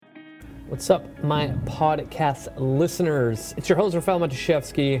What's up, my podcast listeners? It's your host, Rafael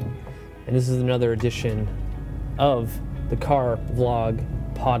Matuszewski, and this is another edition of the Car Vlog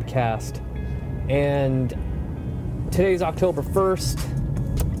Podcast. And today's October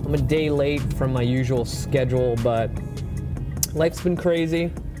 1st. I'm a day late from my usual schedule, but life's been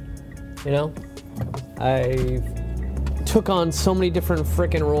crazy. You know, I took on so many different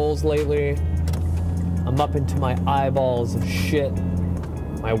freaking roles lately. I'm up into my eyeballs of shit.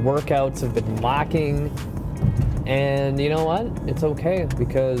 My workouts have been lacking, and you know what? It's okay,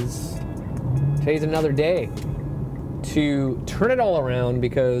 because today's another day to turn it all around,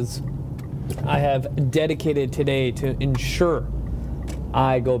 because I have dedicated today to ensure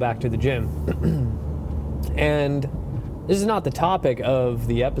I go back to the gym. And this is not the topic of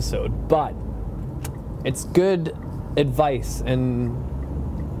the episode, but it's good advice and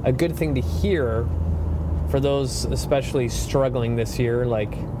a good thing to hear for those especially struggling this year,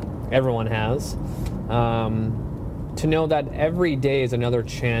 like everyone has, to know that every day is another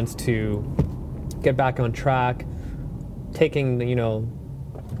chance to get back on track, taking,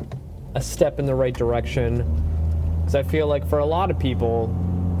 a step in the right direction. Because I feel like for a lot of people,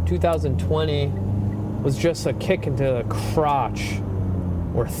 2020 was just a kick into the crotch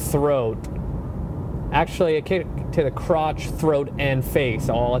or throat. Actually, a kick to the crotch, throat, and face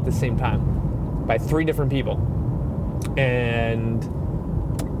all at the same time, by 3 different people. And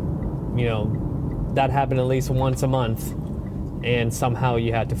that happened at least once a month, and somehow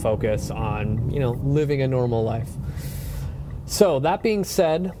you had to focus on living a normal life. So that being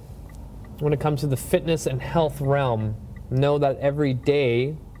said, when it comes to the fitness and health realm, know that every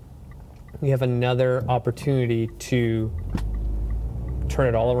day we have another opportunity to turn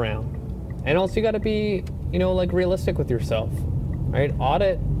it all around. And also you got to be realistic with yourself, right?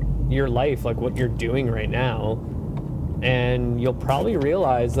 Audit your life, like what you're doing right now, and you'll probably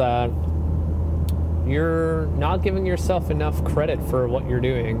realize that you're not giving yourself enough credit for what you're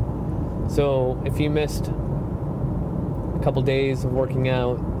doing. So if you missed a couple days of working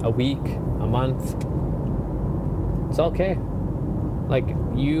out, a week, a month, it's okay. Like,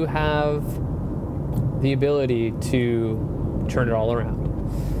 you have the ability to turn it all around.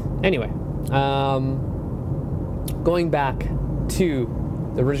 Anyway, going back to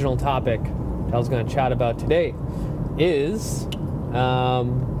the original topic I was going to chat about today is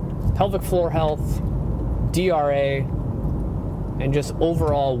pelvic floor health, DRA, and just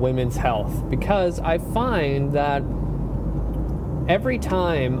overall women's health. Because I find that every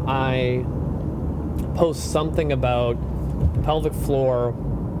time I post something about pelvic floor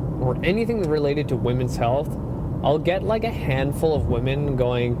or anything related to women's health, I'll get like a handful of women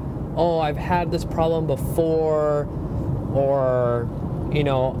going, "Oh, I've had this problem before," or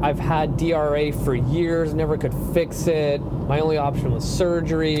I've had DRA for years, never could fix it. My only option was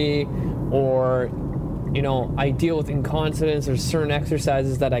surgery, or, I deal with incontinence. There's certain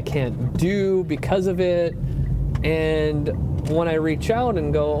exercises that I can't do because of it. And when I reach out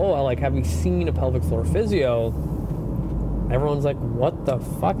and go, "Oh, have you seen a pelvic floor physio?" Everyone's like, "What the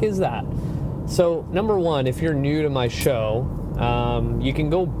fuck is that?" So, number one, if you're new to my show, you can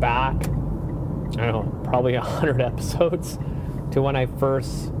go back, probably 100 episodes to when I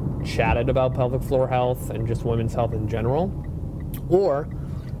first chatted about pelvic floor health and just women's health in general. Or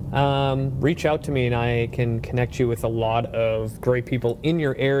reach out to me and I can connect you with a lot of great people in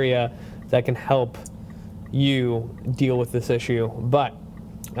your area that can help you deal with this issue. But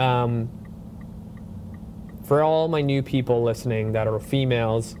for all my new people listening that are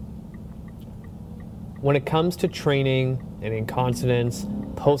females, when it comes to training and incontinence,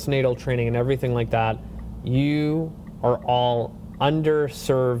 postnatal training and everything like that, you are all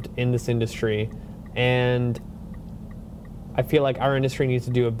underserved in this industry, and I feel like our industry needs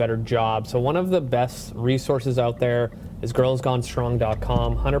to do a better job. So one of the best resources out there is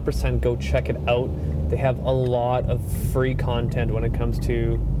girlsgonestrong.com. 100% go check it out. They have a lot of free content when it comes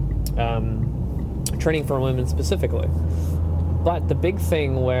to training for women specifically. But the big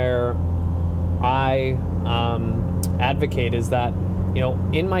thing where I advocate is that,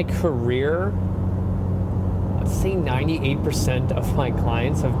 in my career, I'd say 98% of my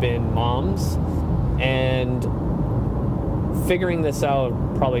clients have been moms, and figuring this out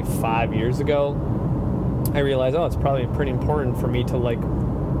probably 5 years ago, I realized, it's probably pretty important for me to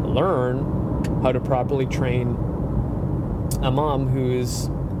learn how to properly train a mom who's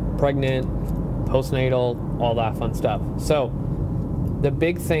pregnant, postnatal, all that fun stuff. So the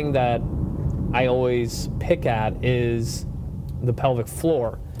big thing that I always pick at is the pelvic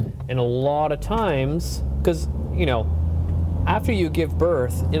floor. And a lot of times, because, after you give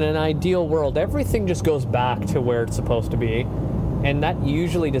birth, in an ideal world, everything just goes back to where it's supposed to be. And that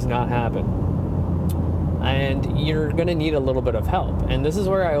usually does not happen. And you're going to need a little bit of help. And this is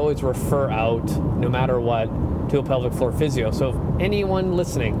where I always refer out, no matter what, to a pelvic floor physio. So if anyone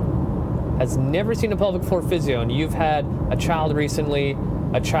listening has never seen a pelvic floor physio and you've had a child recently,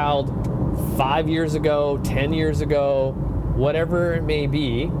 a child 5 years ago, 10 years ago, whatever it may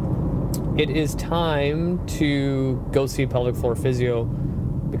be, it is time to go see a pelvic floor physio,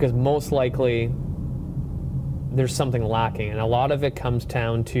 because most likely there's something lacking. And a lot of it comes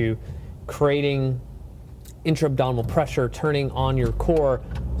down to creating intra-abdominal pressure, turning on your core,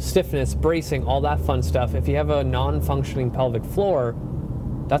 stiffness, bracing, all that fun stuff. If you have a non-functioning pelvic floor,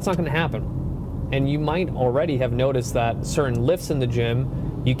 that's not going to happen. And you might already have noticed that certain lifts in the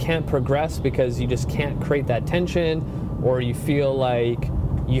gym, you can't progress because you just can't create that tension, or you feel like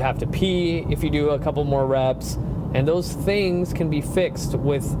you have to pee if you do a couple more reps. And those things can be fixed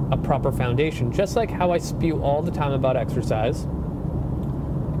with a proper foundation. Just like how I spew all the time about exercise,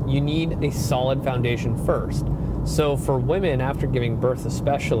 you need a solid foundation first. So for women after giving birth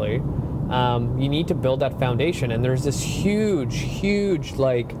especially, you need to build that foundation. And there's this huge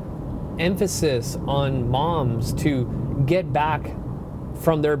like emphasis on moms to get back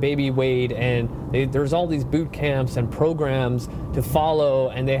from their baby weight, and there's all these boot camps and programs to follow,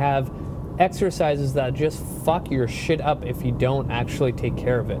 and they have exercises that just fuck your shit up if you don't actually take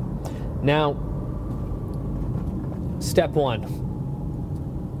care of it. Now, step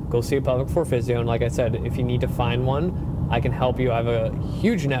one, go see a pelvic floor physio. And like I said, if you need to find one, I can help you. I have a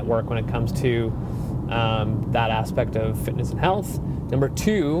huge network when it comes to that aspect of fitness and health. Number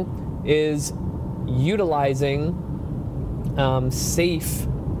two is utilizing safe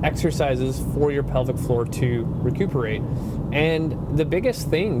exercises for your pelvic floor to recuperate. And the biggest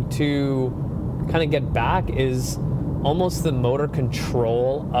thing to kind of get back is almost the motor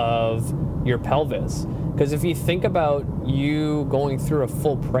control of your pelvis. Because if you think about you going through a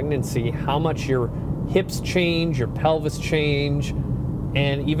full pregnancy, how much your hips change, your pelvis change,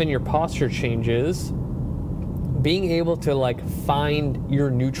 and even your posture changes, being able to like find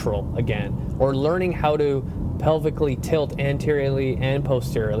your neutral again, or learning how to pelvically tilt anteriorly and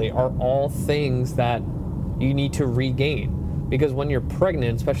posteriorly, are all things that you need to regain. Because when you're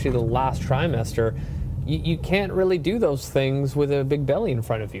pregnant, especially the last trimester, you can't really do those things with a big belly in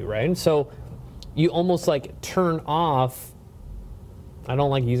front of you, right? And so you almost like turn off, I don't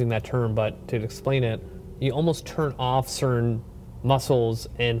like using that term, but to explain it, you almost turn off certain muscles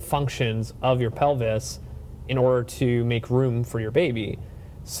and functions of your pelvis in order to make room for your baby.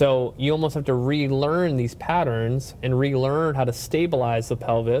 So you almost have to relearn these patterns and relearn how to stabilize the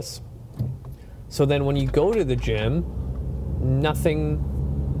pelvis. So then when you go to the gym, nothing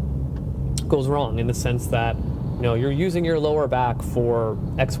goes wrong, in the sense that, you know, you're using your lower back for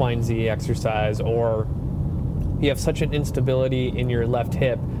X, Y, and Z exercise, or you have such an instability in your left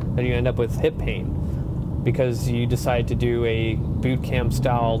hip that you end up with hip pain because you decide to do a boot camp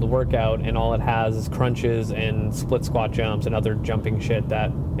styled workout and all it has is crunches and split squat jumps and other jumping shit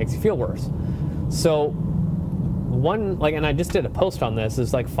that makes you feel worse. So one, like, and I just did a post on this,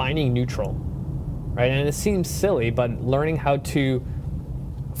 is like finding neutral, right? And it seems silly, but learning how to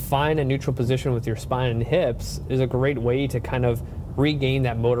find a neutral position with your spine and hips is a great way to kind of regain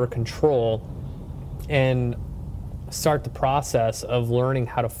that motor control and start the process of learning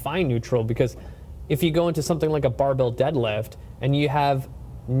how to find neutral. Because if you go into something like a barbell deadlift and you have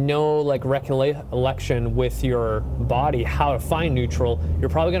no like recollection with your body how to find neutral, you're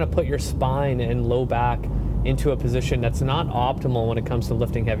probably going to put your spine and low back into a position that's not optimal when it comes to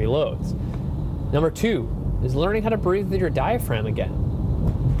lifting heavy loads. Number two is learning how to breathe with your diaphragm again.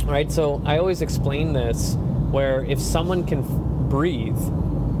 All right, so I always explain this, where if someone can breathe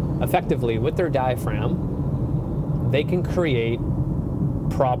effectively with their diaphragm, they can create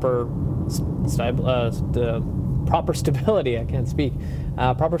proper stability. I can't speak.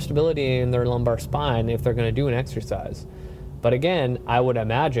 Proper stability in their lumbar spine if they're going to do an exercise. But again, I would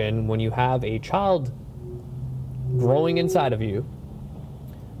imagine when you have a child growing inside of you,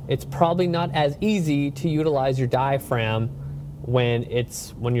 it's probably not as easy to utilize your diaphragm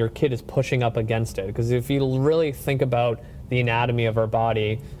when your kid is pushing up against it. Because if you really think about the anatomy of our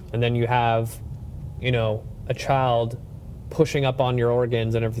body, and then you have, you know, a child pushing up on your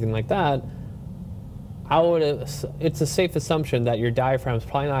organs and everything like that, it's a safe assumption that your diaphragm is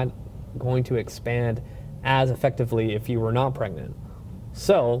probably not going to expand as effectively if you were not pregnant.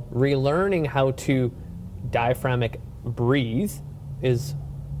 So relearning how to diaphragmic breathe is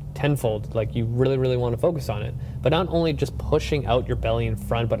tenfold. Like, you really, really want to focus on it. But not only just pushing out your belly in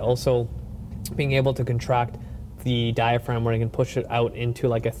front, but also being able to contract the diaphragm where you can push it out into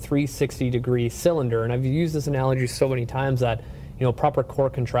like a 360 degree cylinder. And I've used this analogy so many times that, proper core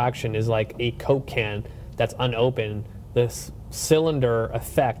contraction is like a Coke can that's unopened. This cylinder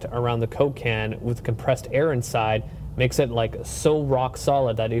effect around the Coke can with compressed air inside makes it like so rock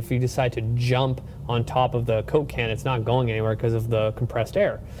solid that if you decide to jump on top of the Coke can, it's not going anywhere because of the compressed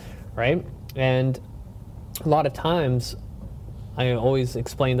air, right? And a lot of times I always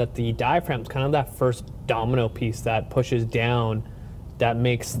explain that the diaphragm is kind of that first domino piece that pushes down, that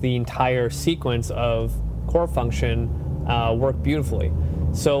makes the entire sequence of core function work beautifully.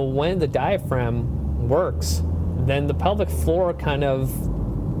 So when the diaphragm works, then the pelvic floor kind of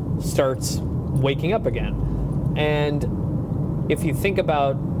starts waking up again. And if you think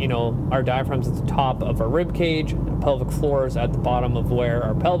about, our diaphragm's at the top of our rib cage, pelvic floor is at the bottom of where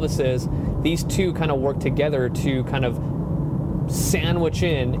our pelvis is, these two kind of work together to kind of sandwich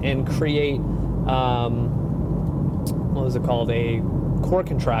in and create, a core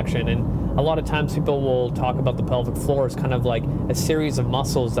contraction. And a lot of times people will talk about the pelvic floor as kind of like a series of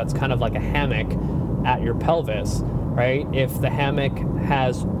muscles that's kind of like a hammock at your pelvis, right? If the hammock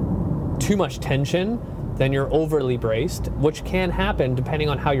has too much tension, then you're overly braced, which can happen depending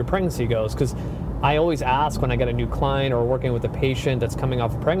on how your pregnancy goes. Because I always ask when I get a new client or working with a patient that's coming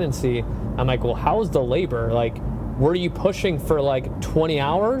off of pregnancy, I'm like, well, how's the labor? Like, were you pushing for like 20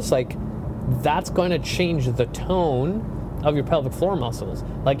 hours? Like, that's going to change the tone of your pelvic floor muscles.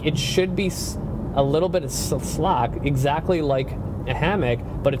 Like, it should be a little bit of slack, exactly like a hammock,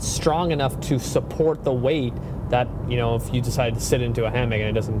 but it's strong enough to support the weight that, if you decide to sit into a hammock and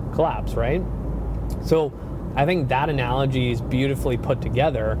it doesn't collapse, right? So I think that analogy is beautifully put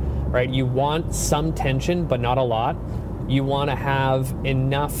together, right? You want some tension, but not a lot. You want to have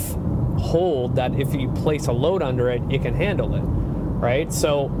enough hold that if you place a load under it, it can handle it, right?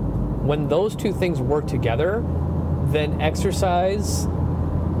 So when those two things work together, then exercise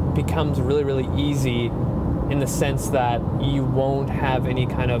becomes really, really easy in the sense that you won't have any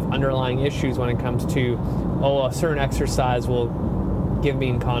kind of underlying issues when it comes to, a certain exercise will give me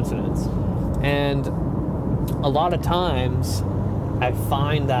incontinence. And a lot of times I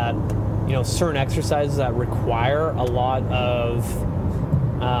find that, certain exercises that require a lot of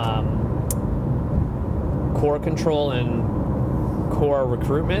core control and core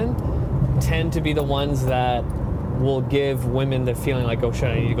recruitment tend to be the ones that will give women the feeling like, oh shit,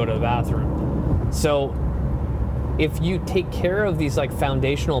 I need to go to the bathroom. So if you take care of these like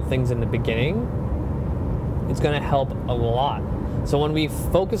foundational things in the beginning, it's going to help a lot. So when we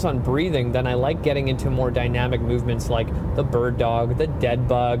focus on breathing, then I like getting into more dynamic movements like the bird dog, the dead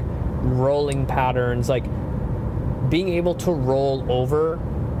bug, rolling patterns. Like, being able to roll over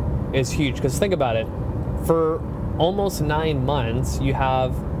is huge, because think about it. For almost 9 months, you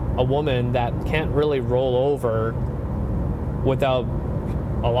have a woman that can't really roll over without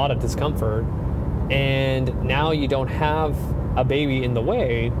a lot of discomfort, and now you don't have a baby in the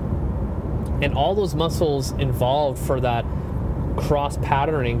way, and all those muscles involved for that cross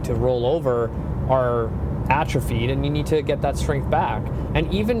patterning to roll over are atrophied, and you need to get that strength back.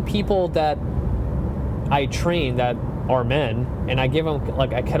 And even people that I train that are men, and I give them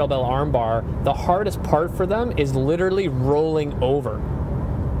like a kettlebell arm bar, the hardest part for them is literally rolling over,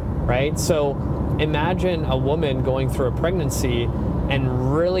 right? So imagine a woman going through a pregnancy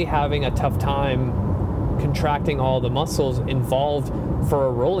and really having a tough time contracting all the muscles involved for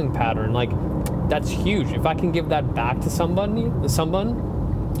a rolling pattern. Like, that's huge. If I can give that back to someone,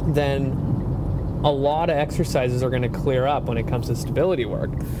 then a lot of exercises are going to clear up when it comes to stability work.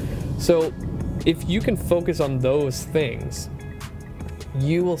 So if you can focus on those things,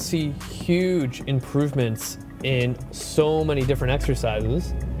 you will see huge improvements in so many different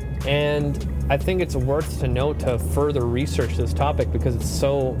exercises. And I think it's worth to note to further research this topic, because it's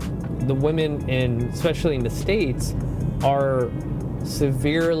the women especially in the States, are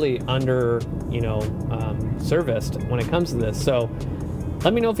severely under, serviced when it comes to this. So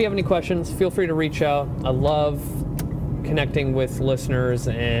let me know if you have any questions. Feel free to reach out. I love connecting with listeners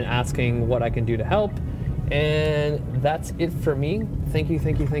and asking what I can do to help. And that's it for me. Thank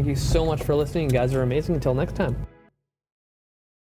you so much for listening. You guys are amazing. Until next time.